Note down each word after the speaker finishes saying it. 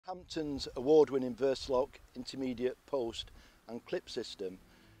Hampton's award-winning Versalok intermediate post and clip system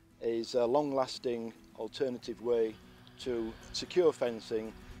is a long-lasting alternative way to secure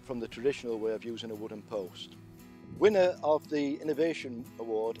fencing from the traditional way of using a wooden post. Winner of the Innovation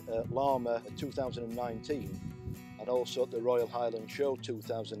Award at LAMMA 2019 and also at the Royal Highland Show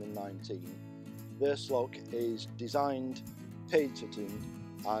 2019, Versalok is designed, patented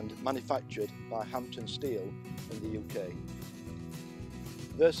and manufactured by Hampton Steel in the UK.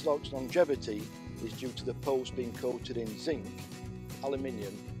 Versalok's longevity is due to the post being coated in zinc,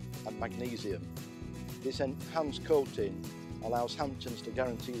 aluminium and magnesium. This enhanced coating allows Hamptons to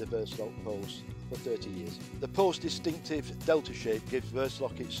guarantee the Versalok post for 30 years. The post's distinctive delta shape gives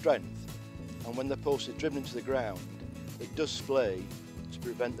Versalok its strength, and when the post is driven into the ground, it does splay to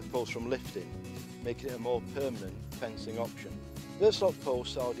prevent the post from lifting, making it a more permanent fencing option. Versalok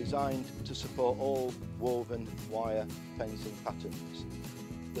posts are designed to support all woven wire fencing patterns.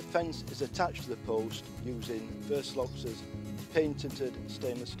 The fence is attached to the post using Versalok's patented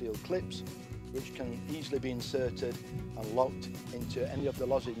stainless steel clips, which can easily be inserted and locked into any of the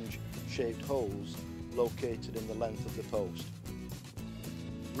lozenge-shaped holes located in the length of the post.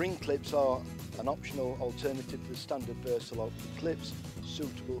 Ring clips are an optional alternative to the standard Versalok clips,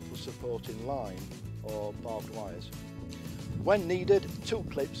 suitable for supporting line or barbed wires. When needed, two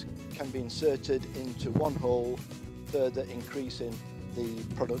clips can be inserted into one hole, further increasing the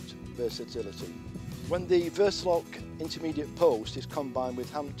product versatility. When the Versalok intermediate post is combined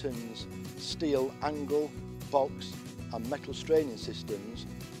with Hampton's steel angle, box and metal straining systems,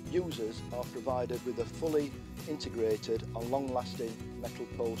 users are provided with a fully integrated and long-lasting metal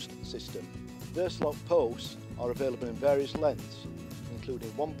post system. Versalok posts are available in various lengths,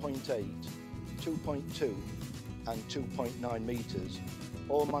 including 1.8, 2.2 and 2.9 metres,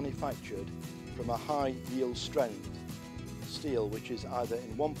 all manufactured from a high yield strength steel, which is either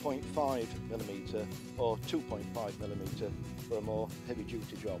in 1.5mm or 2.5mm for a more heavy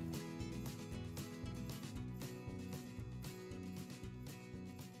duty job.